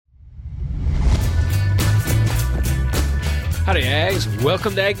Howdy, Ags.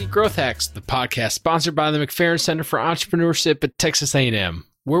 Welcome to Aggie Growth Hacks, the podcast sponsored by the McFerrin Center for Entrepreneurship at Texas A&M,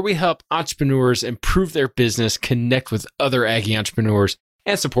 where we help entrepreneurs improve their business, connect with other Aggie entrepreneurs,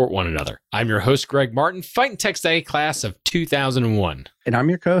 and support one another. I'm your host, Greg Martin, Fighting Texas Aggie class of 2001. And I'm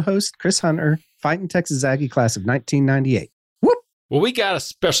your co-host, Chris Hunter, Fighting Texas Aggie class of 1998. Whoop! Well, we got a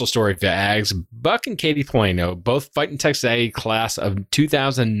special story for Ags. Buck and Katie Paolino, both Fighting Texas Aggie class of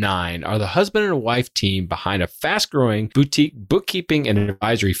 2009, are the husband and wife team behind a fast-growing boutique bookkeeping and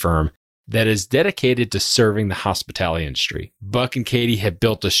advisory firm that is dedicated to serving the hospitality industry. Buck and Katie have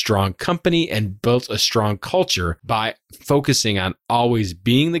built a strong company and built a strong culture by focusing on always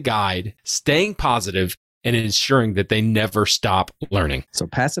being the guide, staying positive, and ensuring that they never stop learning. So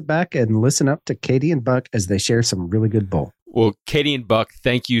pass it back and listen up to Katie and Buck as they share some really good bull. Well, Katie and Buck,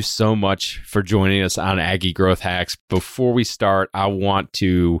 thank you so much for joining us on Aggie Growth Hacks. Before we start, I want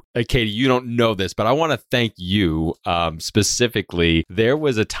to, Katie, you don't know this, but I want to thank you specifically. There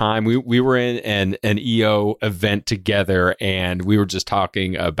was a time we were in an EO event together, and we were just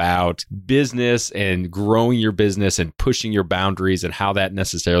talking about business and growing your business and pushing your boundaries and how that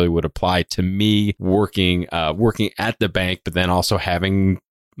necessarily would apply to me working at the bank, but then also having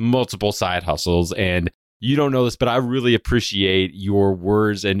multiple side hustles. And you don't know this, but I really appreciate your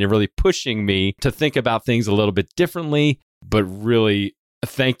words and you're really pushing me to think about things a little bit differently, but really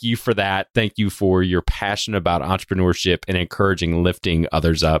thank you for that. Thank you for your passion about entrepreneurship and encouraging lifting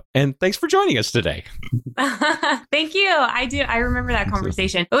others up. And thanks for joining us today. Thank you. I remember that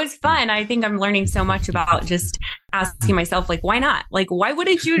conversation. It was fun. I think I'm learning so much about just asking myself, like, why not? Like, why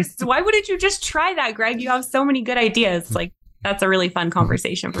wouldn't you just try that, Greg? You have so many good ideas. Like, that's a really fun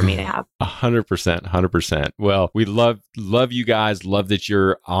conversation for me to have. 100%. Well, we love you guys. Love that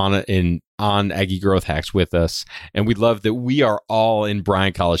you're on Aggie Growth Hacks with us. And we love that we are all in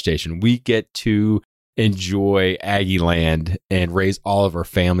Bryan College Station. We get to enjoy Aggie land and raise all of our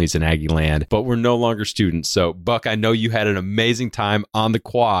families in Aggie land, but we're no longer students. So Buck, I know you had an amazing time on the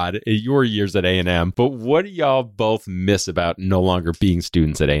quad in your years at A&M, but what do y'all both miss about no longer being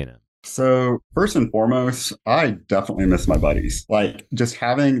students at A&M? So first and foremost, I definitely miss my buddies. Like just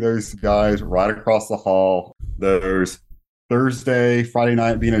having those guys right across the hall, those Thursday, Friday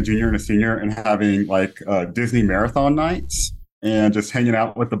night, being a junior and a senior and having like Disney marathon nights and just hanging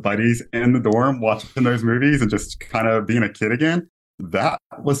out with the buddies in the dorm, watching those movies and just kind of being a kid again. That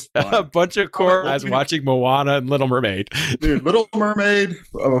was fun. A bunch of core guys watching Moana and Little Mermaid. Dude, Little Mermaid,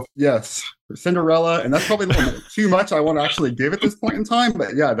 yes. Cinderella, and that's probably a little too much I want to actually give at this point in time,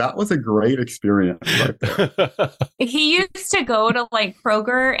 but yeah, that was a great experience right there. He used to go to like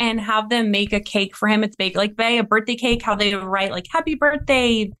Kroger and have them make a cake for him. It's baked like a birthday cake, how they would write like happy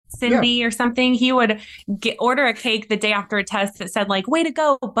birthday Cindy or something. He would order a cake the day after a test that said like way to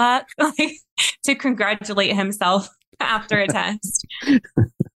go Buck, like to congratulate himself after a test.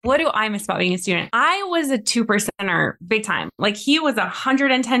 What do I miss about being a student? I was a 2%er big time. Like he was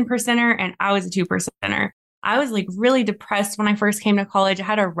 110%er and I was a 2%er. I was like really depressed when I first came to college. I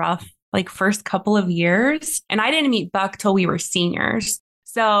had a rough like first couple of years and I didn't meet Buck till we were seniors.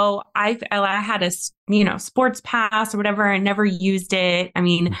 So I had a, sports pass or whatever and never used it. I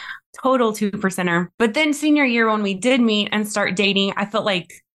mean, total 2%er. But then senior year when we did meet and start dating, I felt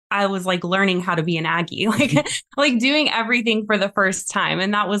like I was like learning how to be an Aggie, like doing everything for the first time.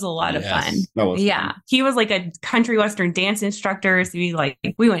 And that was a lot of fun. Fun. He was like a country western dance instructor. So we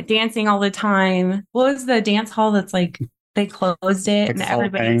went dancing all the time. What was the dance hall that's like, they closed it and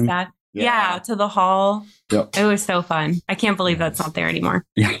everybody sat to the hall. Yep. It was so fun. I can't believe that's not there anymore.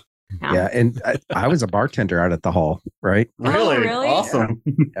 Yeah. And I was a bartender out at the hall, right? Really? Oh, really? Awesome.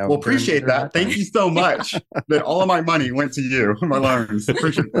 Yeah. Well, appreciate that. Thank you so much that all of my money went to you, my loans.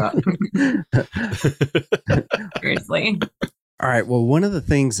 Appreciate that. Seriously. All right. Well, one of the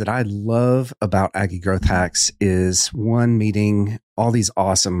things that I love about Aggie Growth Hacks is meeting all these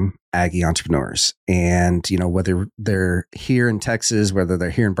awesome Aggie entrepreneurs. And, whether they're here in Texas, whether they're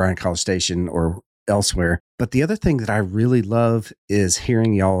here in Bryan College Station or elsewhere. But the other thing that I really love is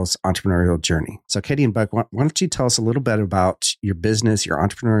hearing y'all's entrepreneurial journey. So Katie and Buck, why don't you tell us a little bit about your business, your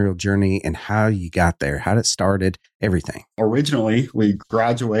entrepreneurial journey, and how you got there, how it started, everything. Originally, we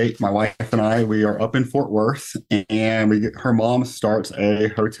graduate, my wife and I, we are up in Fort Worth, and her mom starts a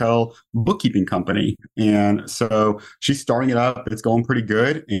hotel bookkeeping company. And so she's starting it up. It's going pretty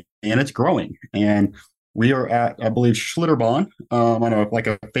good, and it's growing. And we are at, I believe, Schlitterbahn on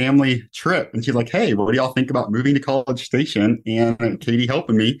a family trip. And she's like, hey, what do y'all think about moving to College Station? And Katie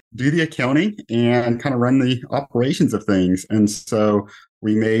helping me do the accounting and kind of run the operations of things. And so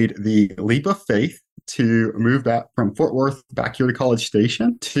we made the leap of faith to move back from Fort Worth back here to College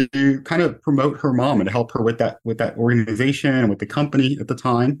Station to kind of promote her mom and to help her with that organization and with the company at the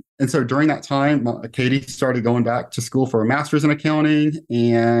time. And so during that time, Katie started going back to school for a master's in accounting.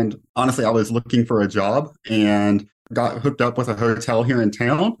 And honestly, I was looking for a job and got hooked up with a hotel here in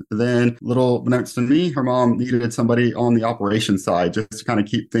town. Then, little unbeknownst to me, her mom needed somebody on the operations side just to kind of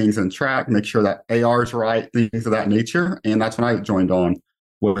keep things in track, make sure that AR's right, things of that nature. And that's when I joined on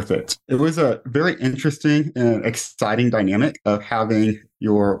with it. It was a very interesting and exciting dynamic of having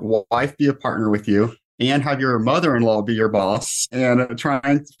your wife be a partner with you and have your mother-in-law be your boss. And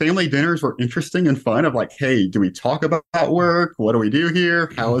trying family dinners were interesting and fun of like, hey, do we talk about work? What do we do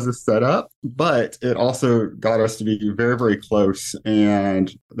here? How is this set up? But it also got us to be very, very close.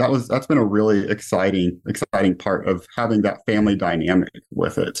 And that's been a really exciting part of having that family dynamic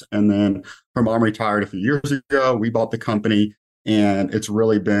with it. And then her mom retired a few years ago. We bought the company. And it's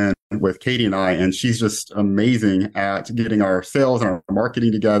really been with Katie and I, and she's just amazing at getting our sales and our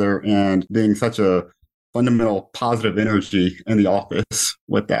marketing together and being such a fundamental positive energy in the office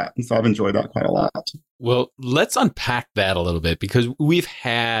with that. And so I've enjoyed that quite a lot. Well, let's unpack that a little bit because we've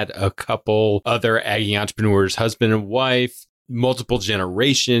had a couple other Aggie entrepreneurs, husband and wife, multiple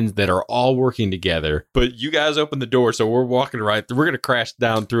generations that are all working together. But you guys opened the door, so we're walking right through. We're going to crash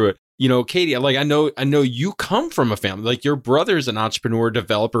down through it. You know, Katie, I know you come from a family, like your brother's an entrepreneur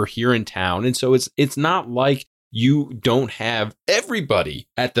developer here in town. And so it's not like you don't have everybody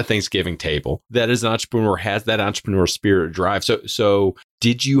at the Thanksgiving table that is an entrepreneur, has that entrepreneur spirit or drive. So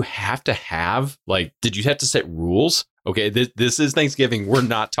did you have to set rules? Okay, this is Thanksgiving. We're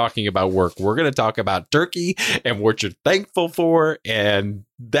not talking about work. We're going to talk about turkey and what you're thankful for. And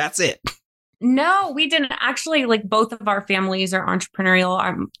that's it. No, we didn't. Actually, like both of our families are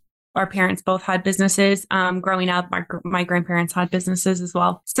entrepreneurial. Our parents both had businesses. Growing up, my grandparents had businesses as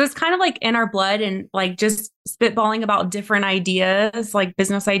well. So it's kind of like in our blood, and like just spitballing about different ideas, like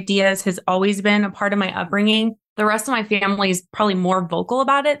business ideas has always been a part of my upbringing. The rest of my family is probably more vocal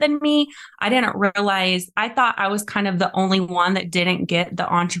about it than me. I didn't realize, I thought I was kind of the only one that didn't get the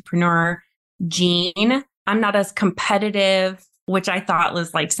entrepreneur gene. I'm not as competitive, which I thought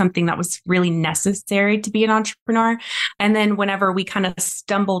was like something that was really necessary to be an entrepreneur. And then whenever we kind of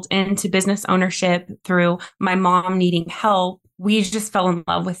stumbled into business ownership through my mom needing help, we just fell in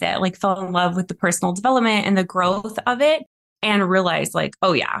love with it, like fell in love with the personal development and the growth of it, and realized like,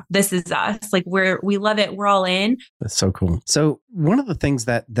 oh yeah, this is us. Like we love it. We're all in. That's so cool. So one of the things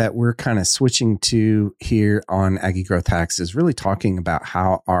that we're kind of switching to here on Aggie Growth Hacks is really talking about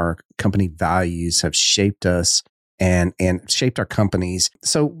how our company values have shaped us and shaped our companies.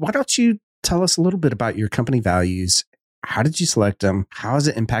 So why don't you tell us a little bit about your company values? How did you select them? How has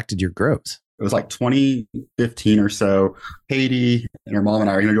it impacted your growth? It was like 2015 or so. Katie and her mom and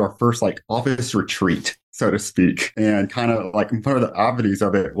I are going to do our first like office retreat, so to speak. And kind of like one of the obvities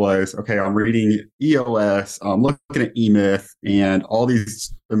of it was, okay, I'm reading EOS, I'm looking at eMyth and all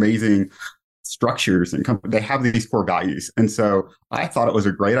these amazing structures and they have these core values. And so I thought it was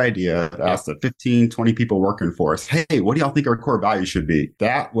a great idea to ask the 15, 20 people working for us, hey, what do y'all think our core values should be?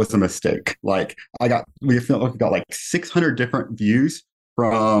 That was a mistake. Like we got like 600 different views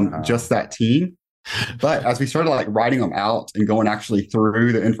from just that team. But as we started like writing them out and going actually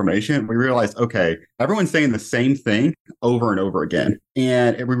through the information, we realized, okay, everyone's saying the same thing over and over again.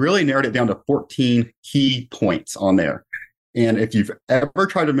 And we really narrowed it down to 14 key points on there. And if you've ever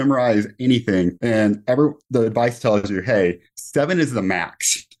tried to memorize anything and the advice tells you, hey, 7 is the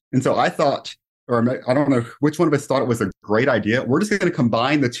max. And so I thought, or I don't know which one of us thought it was a great idea. We're just going to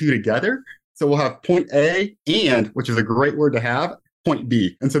combine the two together. So we'll have point A and, which is a great word to have, point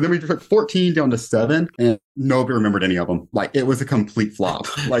B. And so then we took 14 down to 7 and nobody remembered any of them. Like it was a complete flop.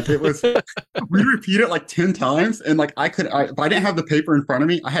 Like it was, we repeated it like 10 times. And like if I didn't have the paper in front of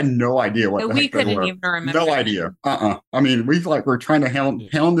me, I had no idea what the we heck they couldn't were. even remember. No idea. I mean, we're trying to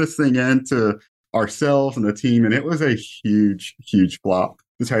hound this thing into ourselves and the team. And it was a huge, huge flop,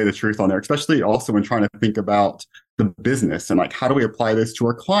 to tell you the truth on there, especially also when trying to think about the business and like, how do we apply this to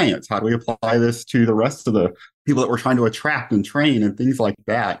our clients? How do we apply this to the rest of the people that we're trying to attract and train and things like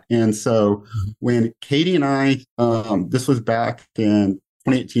that? And so when Katie and I, this was back in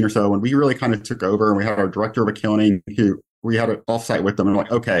 2018 or so, when we really kind of took over and we had our director of accounting who we had an offsite with them and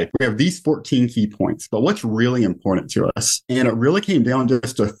like, okay, we have these 14 key points, but what's really important to us? And it really came down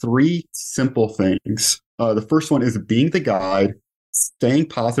just to 3 simple things. The first one is being the guide, staying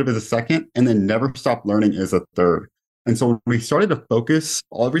positive is a second, and then never stop learning is a third. And so when we started to focus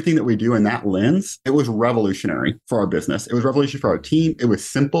everything that we do in that lens, it was revolutionary for our business. It was revolutionary for our team. It was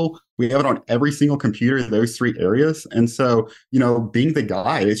simple. We have it on every single computer, those three areas. And so, being the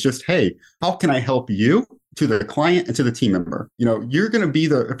guide, it's just, hey, how can I help you, to the client and to the team member? You're going to be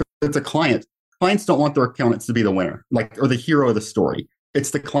if it's a client, clients don't want their accountants to be the winner, or the hero of the story.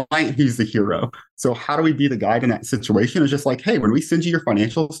 It's the client who's the hero. So how do we be the guide in that situation? It's just like, hey, when we send you your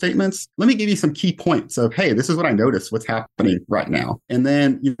financial statements, let me give you some key points of, hey, this is what I noticed, what's happening right now. And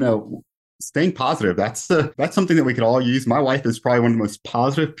then, staying positive. That's something that we could all use. My wife is probably one of the most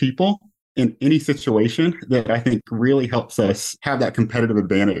positive people in any situation that I think really helps us have that competitive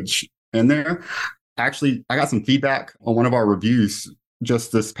advantage in there. Actually, I got some feedback on one of our reviews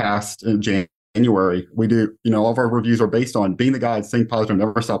just this past January. We do, all of our reviews are based on being the guide, staying positive,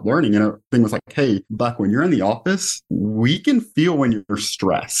 never stop learning. And a thing was like, hey, Buck, when you're in the office, we can feel when you're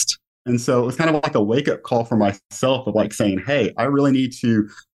stressed. And so it was kind of like a wake up call for myself of like saying, hey, I really need to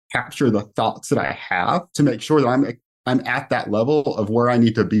capture the thoughts that I have to make sure that I'm at that level of where I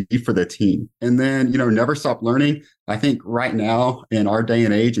need to be for the team. And then, never stop learning. I think right now in our day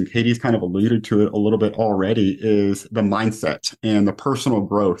and age, and Katie's kind of alluded to it a little bit already, is the mindset and the personal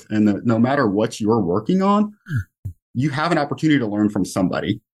growth. And that no matter what you're working on, you have an opportunity to learn from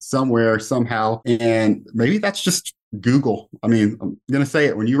somebody, somewhere, somehow. And maybe that's just Google. I mean, I'm going to say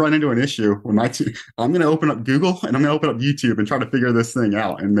it. When you run into an issue, I'm going to open up Google and I'm going to open up YouTube and try to figure this thing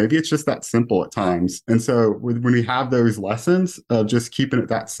out. And maybe it's just that simple at times. And so when we have those lessons of just keeping it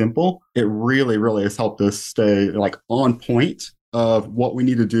that simple, it really, really has helped us stay on point of what we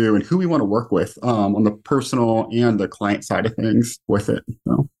need to do and who we want to work with on the personal and the client side of things with it.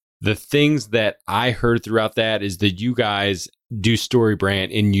 So. The things that I heard throughout that is that you guys do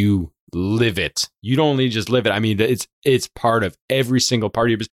StoryBrand and you live it. You don't only just live it. I mean, it's part of every single part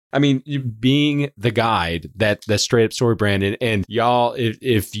of your business. I mean, being the guide, that straight up StoryBrand. And y'all,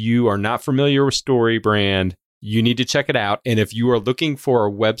 if you are not familiar with StoryBrand, you need to check it out. And if you are looking for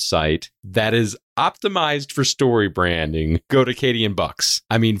a website that is optimized for story branding, go to Katie and Bucks.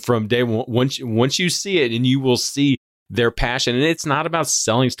 I mean, from day one, once you see it, and you will see their passion. And it's not about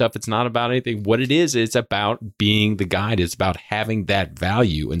selling stuff. It's not about anything. What it is, it's about being the guide. It's about having that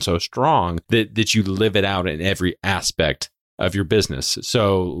value and so strong that you live it out in every aspect of your business.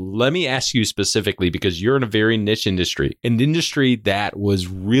 So let me ask you specifically, because you're in a very niche industry, an industry that was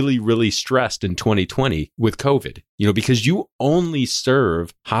really, really stressed in 2020 with COVID, because you only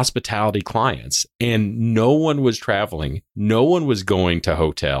serve hospitality clients and no one was traveling. No one was going to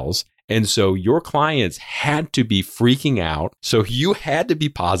hotels. And so your clients had to be freaking out. So you had to be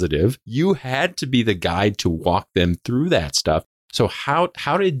positive. You had to be the guide to walk them through that stuff. So how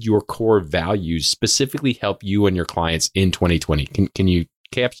did your core values specifically help you and your clients in 2020? Can you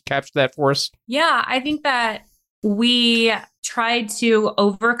capture that for us? Yeah, I think that we tried to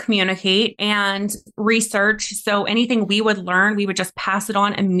over communicate and research. So anything we would learn, we would just pass it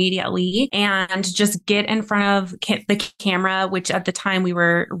on immediately and just get in front of the camera, which at the time we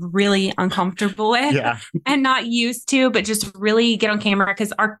were really uncomfortable with and not used to, but just really get on camera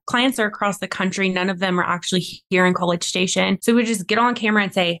because our clients are across the country. None of them are actually here in College Station. So we just get on camera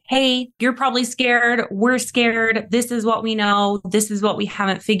and say, hey, you're probably scared. We're scared. This is what we know. This is what we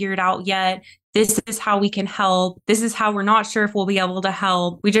haven't figured out yet. This is how we can help. This is how we're not sure if we'll be able to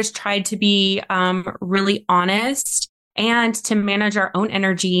help. We just tried to be really honest and to manage our own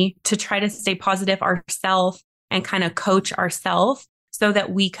energy, to try to stay positive ourselves and kind of coach ourselves so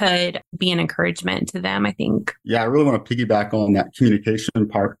that we could be an encouragement to them, I think. Yeah, I really want to piggyback on that communication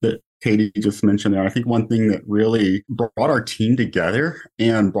part that Katie just mentioned there. I think one thing that really brought our team together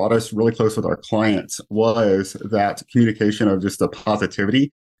and brought us really close with our clients was that communication of just the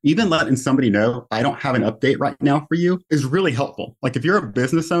positivity. Even letting somebody know, I don't have an update right now for you, is really helpful. Like if you're a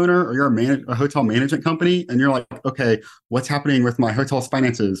business owner or you're a hotel management company and you're like, okay, what's happening with my hotel's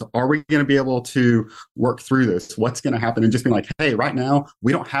finances? Are we going to be able to work through this? What's going to happen? And just being like, hey, right now,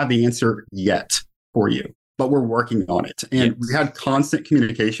 we don't have the answer yet for you, but we're working on it. And we had constant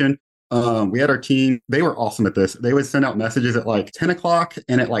communication. We had our team, they were awesome at this. They would send out messages at like 10 o'clock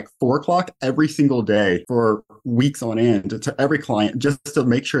and at like 4 o'clock every single day for weeks on end to every client, just to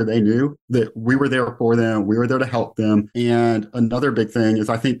make sure they knew that we were there for them. We were there to help them. And another big thing is,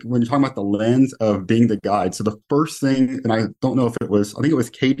 I think when you're talking about the lens of being the guide. So the first thing, and I don't know if it was, I think it was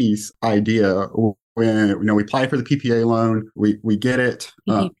Katie's idea when we apply for the PPA loan, we get it,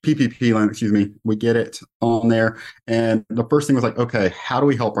 PPP loan, excuse me, we get it on there. And the first thing was like, okay, how do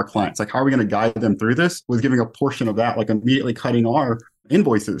we help our clients? Like, how are we going to guide them through this? Was giving a portion of that, like immediately cutting our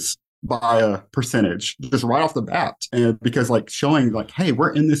invoices by a percentage just right off the bat. And because like showing like, hey,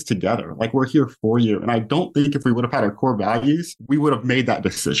 we're in this together, like we're here for you. And I don't think if we would have had our core values, we would have made that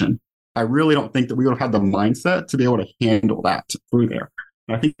decision. I really don't think that we would have had the mindset to be able to handle that through there.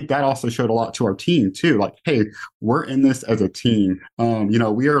 And I think that also showed a lot to our team too. Like, hey, we're in this as a team.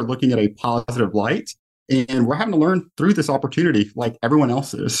 We are looking at a positive light, and we're having to learn through this opportunity like everyone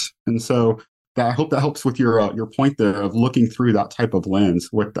else is. And so I hope that helps with your point there of looking through that type of lens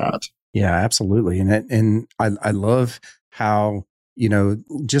with that. Yeah, absolutely. And I love how,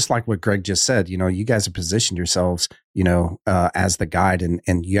 just like what Greg just said, you guys have positioned yourselves, as the guide,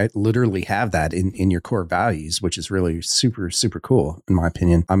 and you literally have that in your core values, which is really super, super cool, in my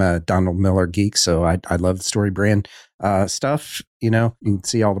opinion. I'm a Donald Miller geek, so I love the story brand stuff. You can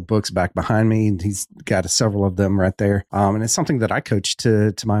see all the books back behind me, and he's got several of them right there. And it's something that I coach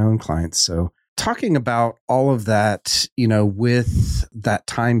to my own clients. So talking about all of that, with that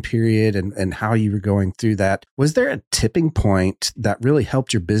time period and how you were going through that, was there a tipping point that really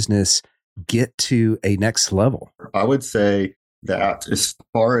helped your business get to a next level? I would say that as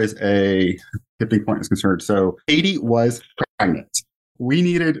far as a tipping point is concerned, so Katie was pregnant. We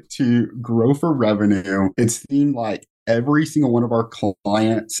needed to grow for revenue. It seemed like every single one of our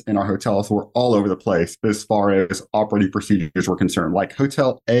clients in our hotels were all over the place as far as operating procedures were concerned. Like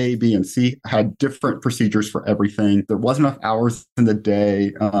hotel A, B, and C had different procedures for everything. There wasn't enough hours in the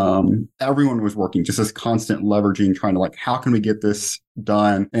day. Everyone was working, just this constant leveraging, trying to like, how can we get this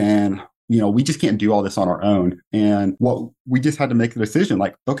done? And we just can't do all this on our own. And we just had to make the decision,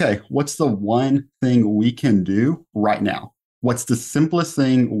 like, okay, what's the one thing we can do right now? What's the simplest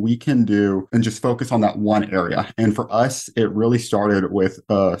thing we can do and just focus on that one area? And for us, it really started with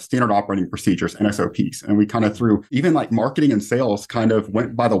standard operating procedures and SOPs. And we kind of threw, even like marketing and sales kind of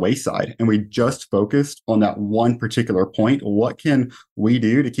went by the wayside. And we just focused on that one particular point. What can we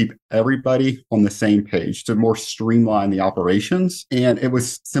do to keep everybody on the same page, to more streamline the operations? And it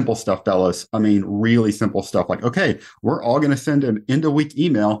was simple stuff, fellas. I mean, really simple stuff like, okay, we're all going to send an end of week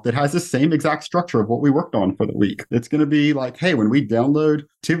email that has the same exact structure of what we worked on for the week. It's going to be like, hey, when we download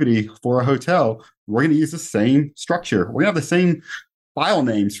activity for a hotel, we're going to use the same structure. We're going to have the same file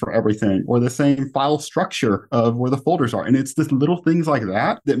names for everything, or the same file structure of where the folders are. And it's just little things like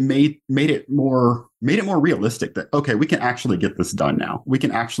that made it more realistic that, okay, we can actually get this done now. We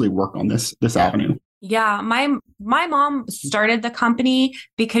can actually work on this avenue. Yeah, my mom started the company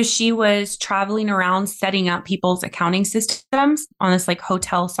because she was traveling around setting up people's accounting systems on this like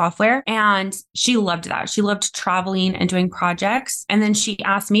hotel software. And she loved that. She loved traveling and doing projects. And then she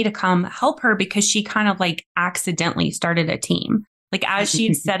asked me to come help her because she kind of like accidentally started a team. Like as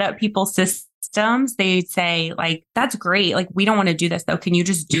she'd set up people's systems, they'd say like, that's great. Like, we don't want to do this though. Can you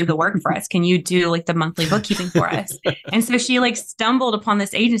just do the work for us? Can you do like the monthly bookkeeping for us? And so she like stumbled upon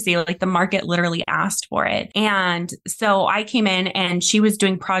this agency, like the market literally asked for it. And so I came in and she was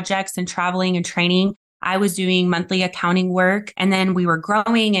doing projects and traveling and training. I was doing monthly accounting work, and then we were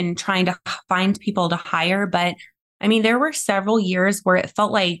growing and trying to find people to hire. But I mean, there were several years where it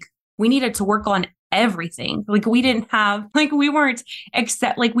felt like we needed to work on everything. Like we didn't have, like we weren't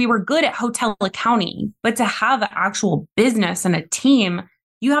except like we were good at hotel accounting, but to have an actual business and a team,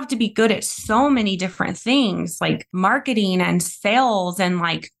 you have to be good at so many different things like marketing and sales and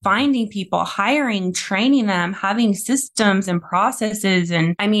like finding people, hiring, training them, having systems and processes.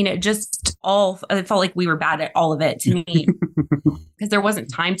 And I mean, it felt like we were bad at all of it to me because there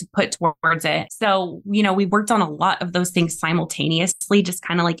wasn't time to put towards it. So, we worked on a lot of those things simultaneously, just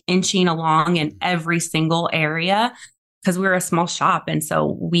kind of like inching along in every single area because we were a small shop. And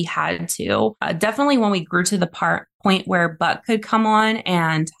so we had to definitely when we grew to the point where Buck could come on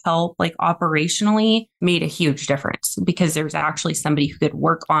and help like operationally made a huge difference because there was actually somebody who could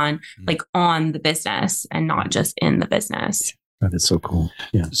work on like on the business and not just in the business. That is so cool.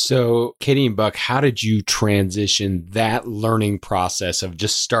 Yeah. So Katie and Buck, how did you transition that learning process of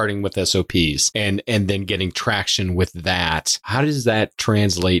just starting with SOPs and then getting traction with that? How does that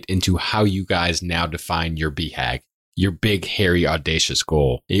translate into how you guys now define your BHAG? Your big, hairy, audacious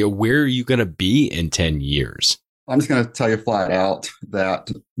goal? Where are you going to be in 10 years? I'm just going to tell you flat out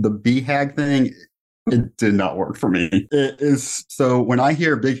that the BHAG thing, it did not work for me. It is so when I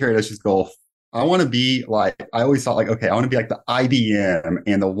hear big, hairy, audacious goal, I want to be like, I always thought like, okay, I want to be like the IBM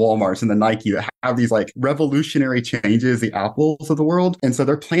and the Walmarts and the Nike that have these like revolutionary changes, the Apples of the world. And so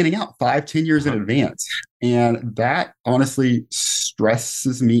they're planning out 5-10 years in advance. And that honestly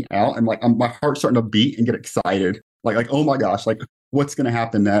stresses me out. And like, my heart's starting to beat and get excited. Like, oh my gosh, like what's going to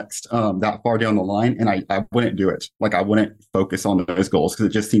happen next that far down the line? And I wouldn't do it. Like I wouldn't focus on those goals because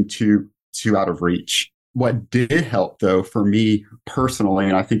it just seemed too out of reach. what did help though for me personally,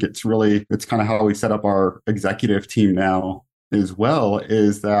 and I think it's kind of how we set up our executive team now as well,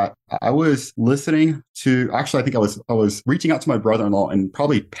 is that I was listening to, actually, I think I was reaching out to my brother-in-law and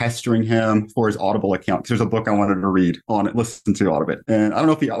probably pestering him for his Audible account, because there's a book I wanted to read on it, listen to a lot of it. And I don't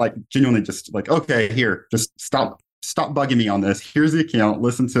know if he like genuinely just like, okay, here, just stop bugging me on this. Here's the account.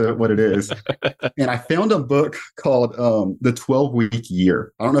 Listen to what it is. And I found a book called The 12-Week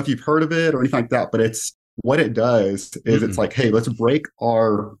Year. I don't know if you've heard of it or anything like that, but what it does is it's like, hey, let's break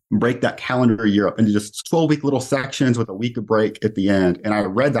that calendar year up into just 12-week little sections with a week of break at the end. And I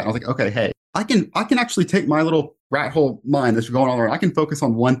read that and I was like, okay, hey, I can actually take my little rat hole mind that's going on there. I can focus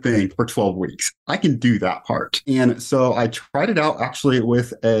on one thing for 12 weeks. I can do that part. And so I tried it out actually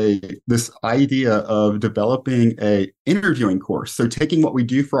with this idea of developing a interviewing course. So taking what we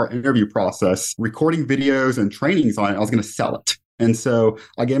do for our interview process, recording videos and trainings on it, I was going to sell it. And so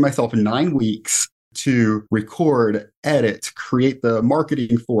I gave myself 9 weeks to record, edit, create the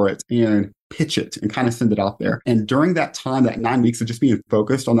marketing for it, and pitch it and kind of send it out there. And during that time, that 9 weeks of just being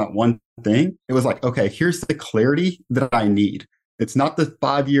focused on that one thing, it was like, okay, here's the clarity that I need. It's not the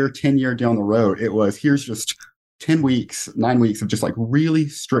 5-year, 10-year down the road. It was, here's just 10 weeks, 9 weeks of just like really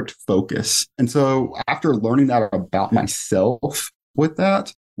strict focus. And so after learning that about myself with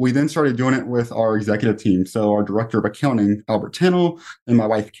that, we then started doing it with our executive team. So our director of accounting, Albert Tennell, and my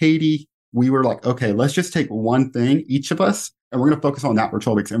wife, Katie, we were like, okay, let's just take one thing, each of us, and we're going to focus on that for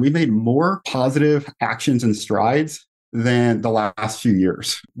 12 weeks. And we made more positive actions and strides than the last few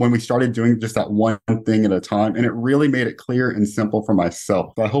years when we started doing just that one thing at a time. And it really made it clear and simple for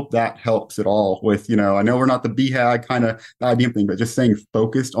myself. So I hope that helps at all with, I know we're not the BHAG kind of IBM thing, but just staying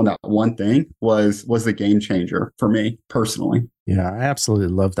focused on that one thing was the game changer for me personally. Yeah, I absolutely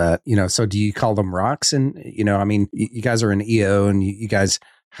love that. So do you call them rocks? And, I mean, you guys are an EO and you guys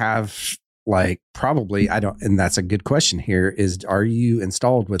have probably, and that's a good question here are you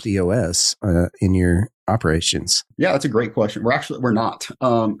installed with EOS in your operations? Yeah, that's a great question. We're not.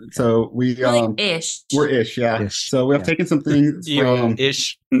 So we ish. We're ish, yeah. Ish. So we have taken some things from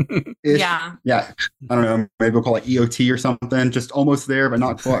ish. Yeah. Yeah. I don't know. Maybe we'll call it EOT or something. Just almost there, but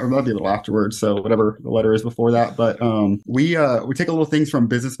not quite. Or maybe a little afterwards. So whatever the letter is before that. But we take a little things from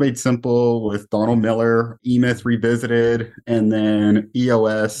Business Made Simple with Donald Miller, eMyth Revisited, and then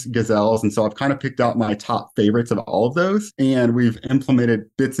EOS Gazelles. And so I've kind of picked out my top favorites of all of those, and we've implemented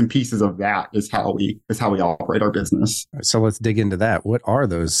bits and pieces of that is how we operate our business. So let's dig into that. What are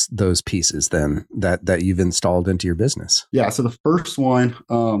those pieces then that you've installed into your business? Yeah. So the first one,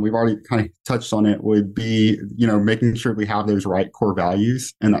 we've already kind of touched on it, would be, making sure we have those right core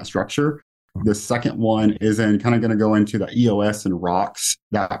values in that structure. The second one is kind of going to go into the EOS and rocks,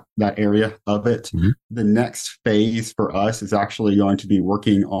 that area of it. Mm-hmm. The next phase for us is actually going to be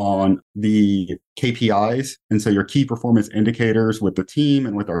working on the KPIs. And so your key performance indicators with the team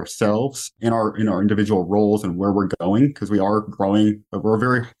and with ourselves in our individual roles and where we're going, because we are growing, but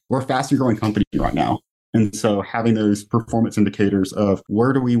we're a fast and growing company right now. And so having those performance indicators of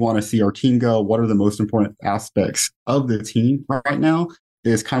where do we want to see our team go? What are the most important aspects of the team right now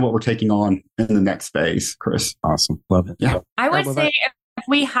is kind of what we're taking on in the next phase, Chris. Awesome. Love it. Yeah. I would say if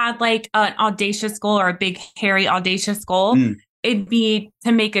we had like an audacious goal or a big, hairy, audacious goal, it'd be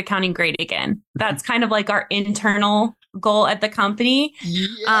to make accounting great again. That's kind of like our internal goal at the company.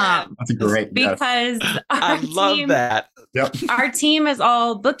 Yeah. That's a great because I love that. Yep. Our team is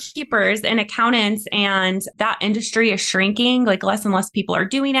all bookkeepers and accountants, and that industry is shrinking. Like less and less people are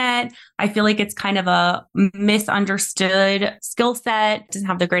doing it. I feel like it's kind of a misunderstood skill set. It doesn't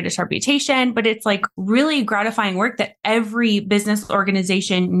have the greatest reputation, but it's like really gratifying work that every business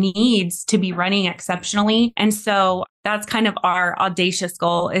organization needs to be running exceptionally. And so that's kind of our audacious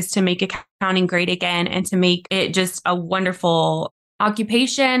goal, is to make accounting great again and to make it just a wonderful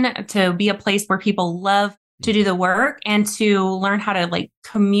occupation, to be a place where people love to do the work and to learn how to like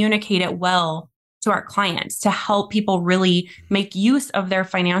communicate it well to our clients, to help people really make use of their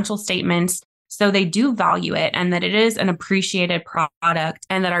financial statements so they do value it and that it is an appreciated product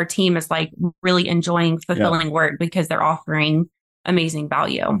and that our team is like really enjoying fulfilling work because they're offering amazing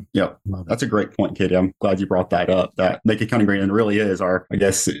value. Yep. That's a great point, Katie. I'm glad you brought that up. That make accounting great and really is our, I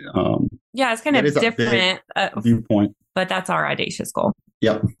guess. It's kind of different viewpoint, but that's our audacious goal.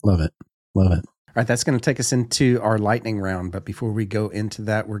 Yep. Love it. Love it. All right. That's going to take us into our lightning round. But before we go into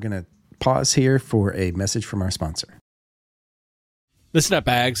that, we're going to pause here for a message from our sponsor. Listen up,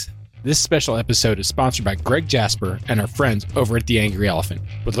 Bags. This special episode is sponsored by Greg Jasper and our friends over at The Angry Elephant.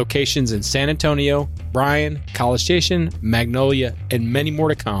 With locations in San Antonio, Bryan, College Station, Magnolia, and many more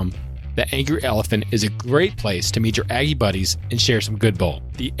to come, The Angry Elephant is a great place to meet your Aggie buddies and share some good bull.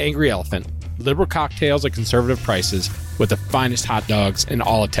 The Angry Elephant, liberal cocktails at conservative prices with the finest hot dogs in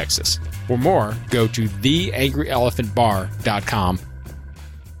all of Texas. For more, go to theangryelephantbar.com.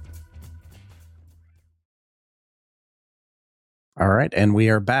 All right, and we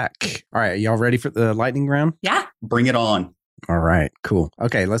are back. All right, y'all ready for the lightning round? Yeah. Bring it on. All right, cool.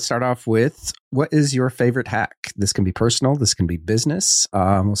 Okay, let's start off with, what is your favorite hack? This can be personal, this can be business.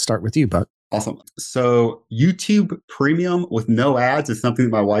 We'll start with you, Buck. Awesome. So YouTube Premium with no ads is something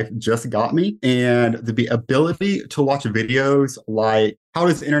that my wife just got me. And the ability to watch videos like, how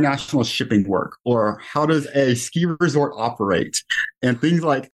does international shipping work? Or how does a ski resort operate? And things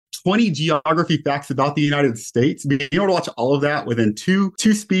like 20 geography facts about the United States. Being able to watch all of that within two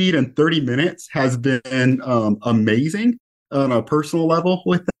speed and 30 minutes has been amazing on a personal level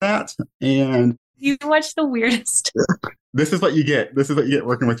with that. And You watch the weirdest. this is what you get. This is what you get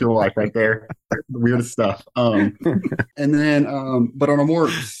working with your wife right there. The weirdest stuff. And then, but on a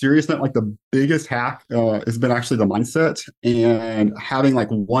more serious note, like the biggest hack has been actually the mindset and having like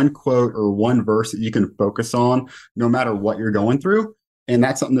one quote or one verse that you can focus on no matter what you're going through. And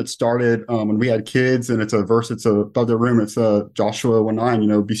that's something that started when we had kids, and it's a verse, it's above the room. It's Joshua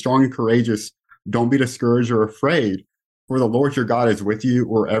 1:9, be strong and courageous. Don't be discouraged or afraid, for the Lord your God is with you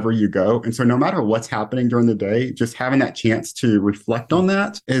wherever you go. And so no matter what's happening during the day, just having that chance to reflect on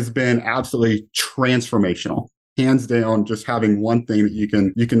that has been absolutely transformational. Hands down, just having one thing that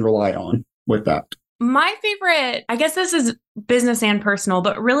you can rely on with that. My favorite, I guess this is business and personal,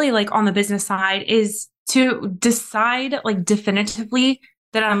 but really like on the business side, is to decide like definitively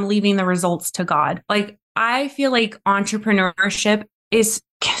that I'm leaving the results to God. Like I feel like entrepreneurship is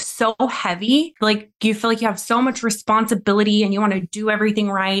so heavy. Like you feel like you have so much responsibility and you want to do everything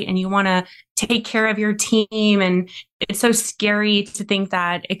right and you want to take care of your team. And it's so scary to think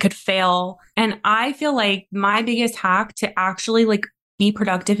that it could fail. And I feel like my biggest hack to actually like be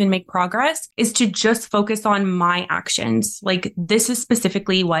productive and make progress is to just focus on my actions. Like this is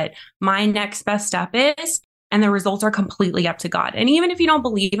specifically what my next best step is. And the results are completely up to God. And even if you don't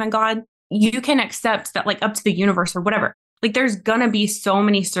believe in God, you can accept that like up to the universe or whatever. Like there's going to be so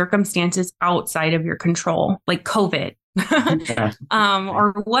many circumstances outside of your control, like COVID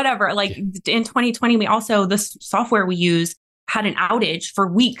or whatever. Like in 2020, the software we use had an outage for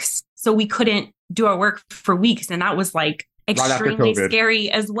weeks. So we couldn't do our work for weeks. And that was like extremely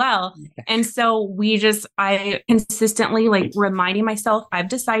scary as well. And so I consistently like reminding myself, I've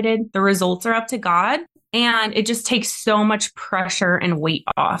decided the results are up to God. And it just takes so much pressure and weight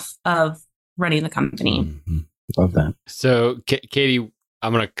off of running the company. Mm-hmm. Love that. So, Katie,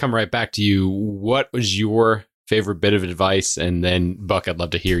 I'm going to come right back to you. What was your favorite bit of advice? And then, Buck, I'd love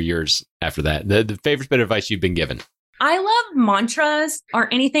to hear yours after that. The favorite bit of advice you've been given. I love mantras or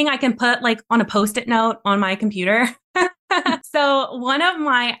anything I can put like on a Post-it note on my computer. So one of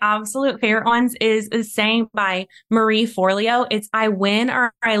my absolute favorite ones is a saying by Marie Forleo. It's, I win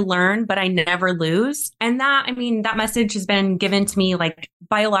or I learn, but I never lose. And that message has been given to me like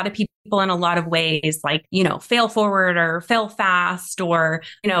by a lot of people in a lot of ways, like, fail forward or fail fast, or,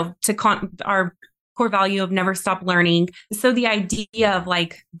 our core value of never stop learning. So the idea of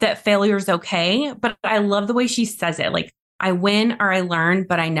like that failure is okay, but I love the way she says it. Like I win or I learn,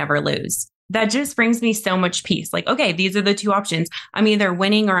 but I never lose. That just brings me so much peace. Like, okay, these are the two options. I'm either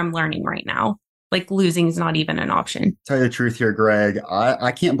winning or I'm learning right now. Like losing is not even an option. Tell you the truth here, Greg,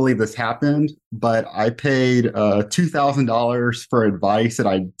 I can't believe this happened, but I paid $2,000 for advice that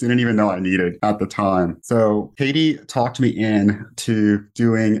I didn't even know I needed at the time. So Katie talked me in to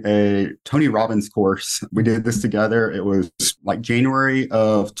doing a Tony Robbins course. We did this together. It was like January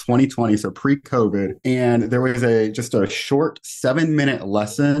of 2020, so pre-COVID. And there was just a short 7-minute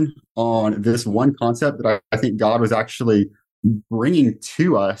lesson on this one concept that I think God was actually bringing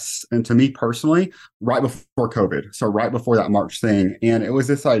to us and to me personally right before COVID. So right before that March thing. And it was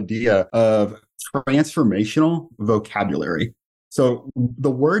this idea of transformational vocabulary. So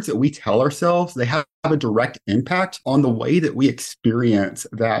the words that we tell ourselves, they have a direct impact on the way that we experience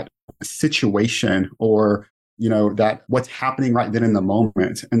that situation or, that what's happening right then in the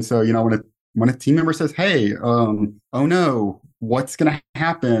moment. And so, when a team member says, hey, oh no, what's going to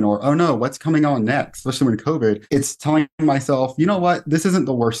happen? Or, oh no, what's coming on next? Especially when COVID, it's telling myself, you know what? This isn't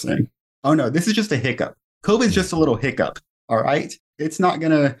the worst thing. Oh no, this is just a hiccup. COVID's just a little hiccup. All right. It's not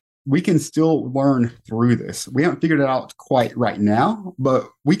going to, we can still learn through this. We haven't figured it out quite right now, but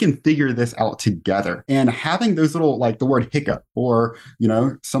we can figure this out together. And having those little, like the word hiccup or,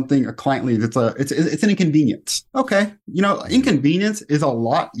 something a client leaves, it's an inconvenience. Okay. Inconvenience is a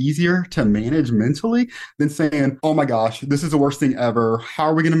lot easier to manage mentally than saying, oh my gosh, this is the worst thing ever. How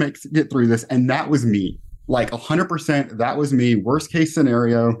are we going to get through this? And that was me. like 100%. That was me. Worst case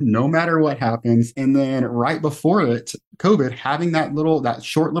scenario, no matter what happens. And then right before it, COVID, having that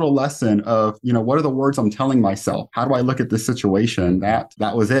short little lesson of, what are the words I'm telling myself? How do I look at this situation? That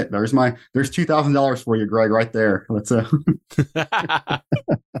was it. There's $2,000 for you, Greg, right there. That's it.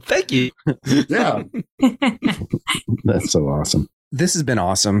 Thank you. Yeah. That's so awesome. This has been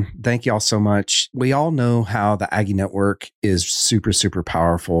awesome. Thank y'all so much. We all know how the Aggie Network is super, super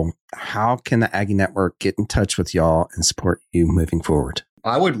powerful. How can the Aggie Network get in touch with y'all and support you moving forward?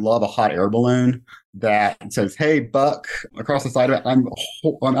 I would love a hot air balloon that says, "Hey, Buck," across the side of it.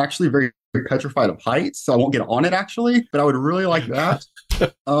 I'm actually very petrified of heights, so I won't get on it actually, but I would really like that.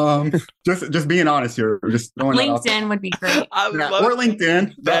 Just being honest here, just throwing LinkedIn would be great. Or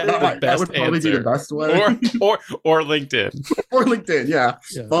LinkedIn. That would probably be the best way. Or LinkedIn. Or LinkedIn, yeah.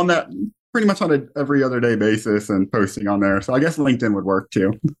 On that pretty much on every other day basis and posting on there. So I guess LinkedIn would work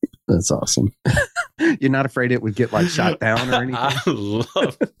too. That's awesome. You're not afraid it would get like shot down or anything? I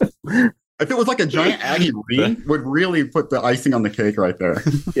love If it was like a giant Aggie ring, would really put the icing on the cake right there.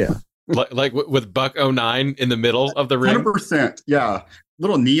 Yeah. like with Buck 09 in the middle of the ring. 100%. Yeah.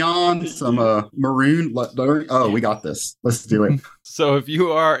 Little neon, some maroon. Oh, we got this. Let's do it. So if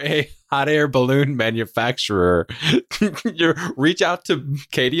you are a hot air balloon manufacturer, you reach out to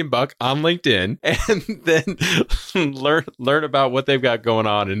Katie and Buck on LinkedIn and then learn about what they've got going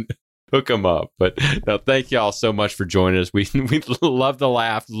on and hook them up. But no, thank y'all so much for joining us. We love the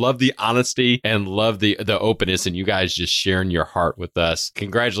laugh, love the honesty, and love the openness, and you guys just sharing your heart with us.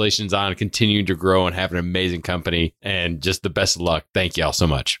 Congratulations on continuing to grow and have an amazing company, and just the best of luck. Thank y'all so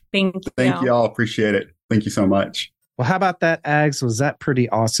much. Thank you all. Appreciate it. Thank you so much. Well, how about that, Ags? Was that pretty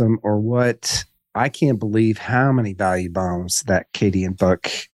awesome or what? I can't believe how many value bombs that Katie and Buck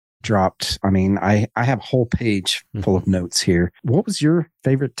dropped. I mean, I have a whole page full of notes here. What was your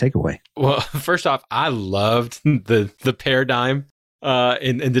favorite takeaway? Well, first off, I loved the paradigm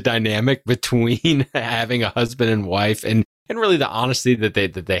and the dynamic between having a husband and wife, and really the honesty that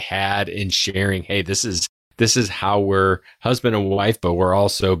they had in sharing, hey, this is how we're husband and wife, but we're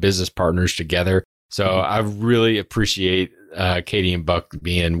also business partners together. So I really appreciate Katie and Buck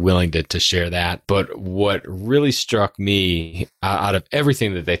being willing to share that. But what really struck me out of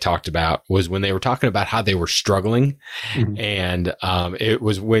everything that they talked about was when they were talking about how they were struggling. Mm-hmm. And it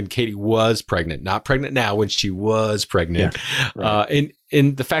was when Katie was pregnant, not pregnant now, when she was pregnant. Yeah, right.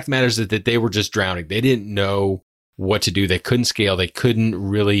 And the fact of the matter is that they were just drowning. They didn't know what to do. They couldn't scale. They couldn't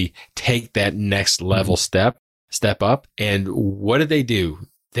really take that next level step up. And what did they do?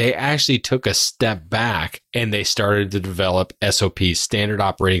 They actually took a step back and they started to develop SOPs, standard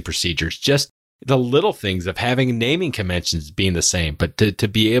operating procedures, just the little things of having naming conventions being the same, but to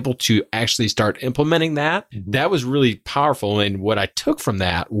be able to actually start implementing that was really powerful. And what I took from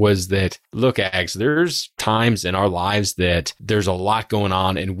that was that, look, Ags, there's times in our lives that there's a lot going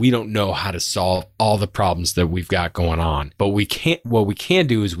on and we don't know how to solve all the problems that we've got going on. But what we can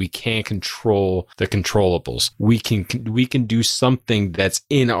do is we can control the controllables. We can do something that's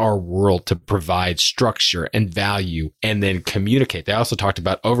in our world to provide structure and value and then communicate. They also talked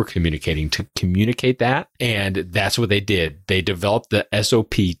about over communicating to communicate that. And that's what they did. They developed the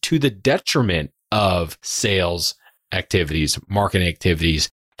SOP to the detriment of sales activities, marketing activities,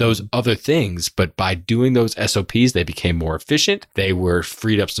 those other things. But by doing those SOPs, they became more efficient. They were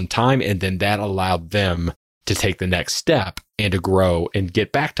freed up some time. And then that allowed them to take the next step and to grow and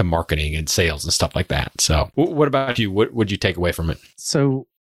get back to marketing and sales and stuff like that. So what about you? What would you take away from it? So,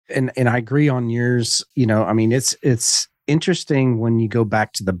 and I agree on yours. I mean, it's interesting when you go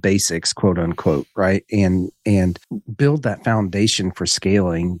back to the basics, quote unquote, right? And build that foundation for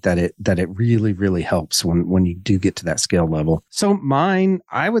scaling that it really, really helps when you do get to that scale level. So mine,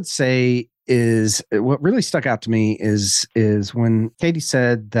 I would say, is what really stuck out to me is when Katie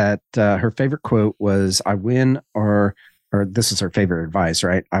said that her favorite quote was, I win or this is her favorite advice,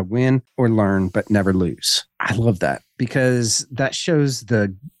 right? I win or learn, but never lose. I love that because that shows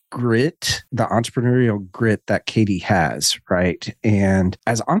the grit, the entrepreneurial grit that Katie has, right? And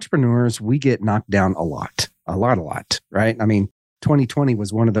as entrepreneurs, we get knocked down a lot, right? I mean, 2020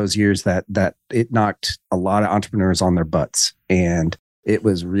 was one of those years that it knocked a lot of entrepreneurs on their butts. And it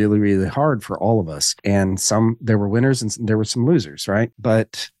was really, really hard for all of us. And there were winners and there were some losers, right?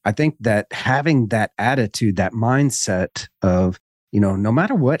 But I think that having that attitude, that mindset of, no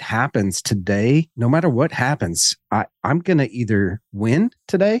matter what happens today, no matter what happens, I'm going to either win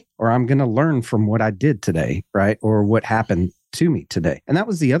today or I'm going to learn from what I did today, right? Or what happened to me today. And that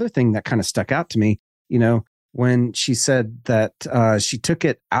was the other thing that kind of stuck out to me. when she said that she took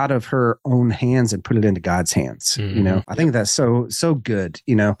it out of her own hands and put it into God's hands. You know, I think that's so good.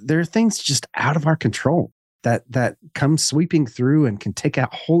 You know, there are things just out of our control that come sweeping through and can take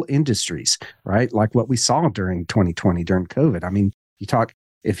out whole industries, right? Like what we saw during 2020, during COVID. I mean, you talk,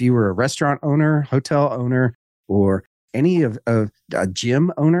 if you were a restaurant owner, hotel owner, or any of a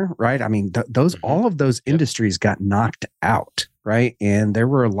gym owner, right? I mean, all of those industries got knocked out, right? And there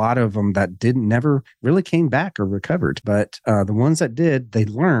were a lot of them that never really came back or recovered. But the ones that did, they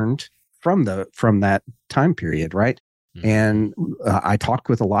learned from that time period, right? And I talk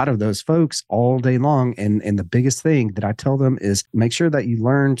with a lot of those folks all day long. And the biggest thing that I tell them is make sure that you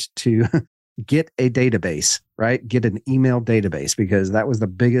learned to get a database, right? Get an email database, because that was the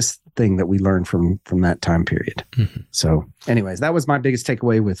biggest thing that we learned from that time period. So anyways, that was my biggest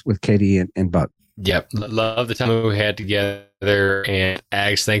takeaway with Katie and Buck. Yep. Love the time we had together. And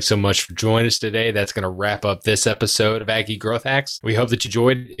Ags, thanks so much for joining us today. That's going to wrap up this episode of Aggie Growth Hacks. We hope that you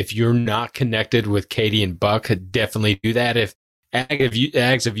enjoyed. If you're not connected with Katie and Buck, definitely do that. If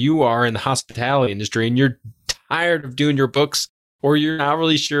you are in the hospitality industry and you're tired of doing your books, or you're not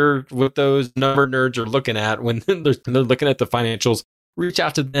really sure what those number nerds are looking at when they're looking at the financials, reach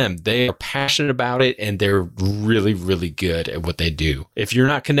out to them. They are passionate about it, and they're really, really good at what they do. If you're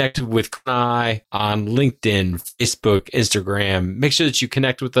not connected with I on LinkedIn, Facebook, Instagram, make sure that you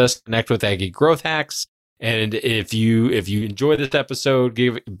connect with us, connect with Aggie Growth Hacks. And if you enjoy this episode,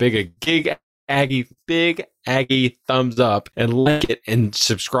 give big Aggie thumbs up and like it and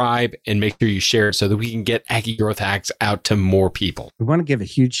subscribe, and make sure you share it so that we can get Aggie Growth Hacks out to more people. We want to give a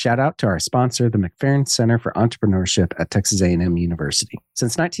huge shout out to our sponsor, the McFerrin Center for Entrepreneurship at Texas A&M University.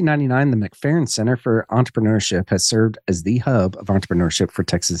 Since 1999, the McFerrin Center for Entrepreneurship has served as the hub of entrepreneurship for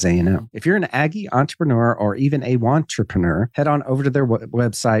Texas A&M. If you're an Aggie entrepreneur or even a wantrepreneur, head on over to their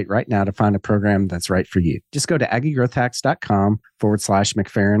website right now to find a program that's right for you. Just go to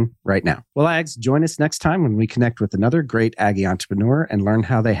aggiegrowthhacks.com/McFerrin right now. Well, Ags, join us next time when we connect with another great Aggie entrepreneur and learn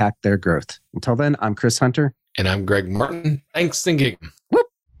how they hack their growth. Until then, I'm Chris Hunter. And I'm Greg Martin. Thanks and gig. Whoop.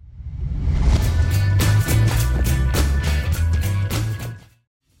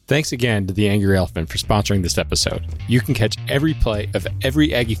 Thanks again to the Angry Elephant for sponsoring this episode. You can catch every play of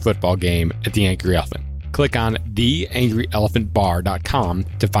every Aggie football game at the Angry Elephant. Click on theangryelephantbar.com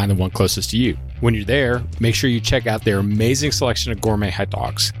to find the one closest to you. When you're there, make sure you check out their amazing selection of gourmet hot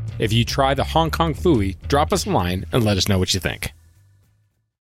dogs. If you try the Hong Kong Phooey, drop us a line and let us know what you think.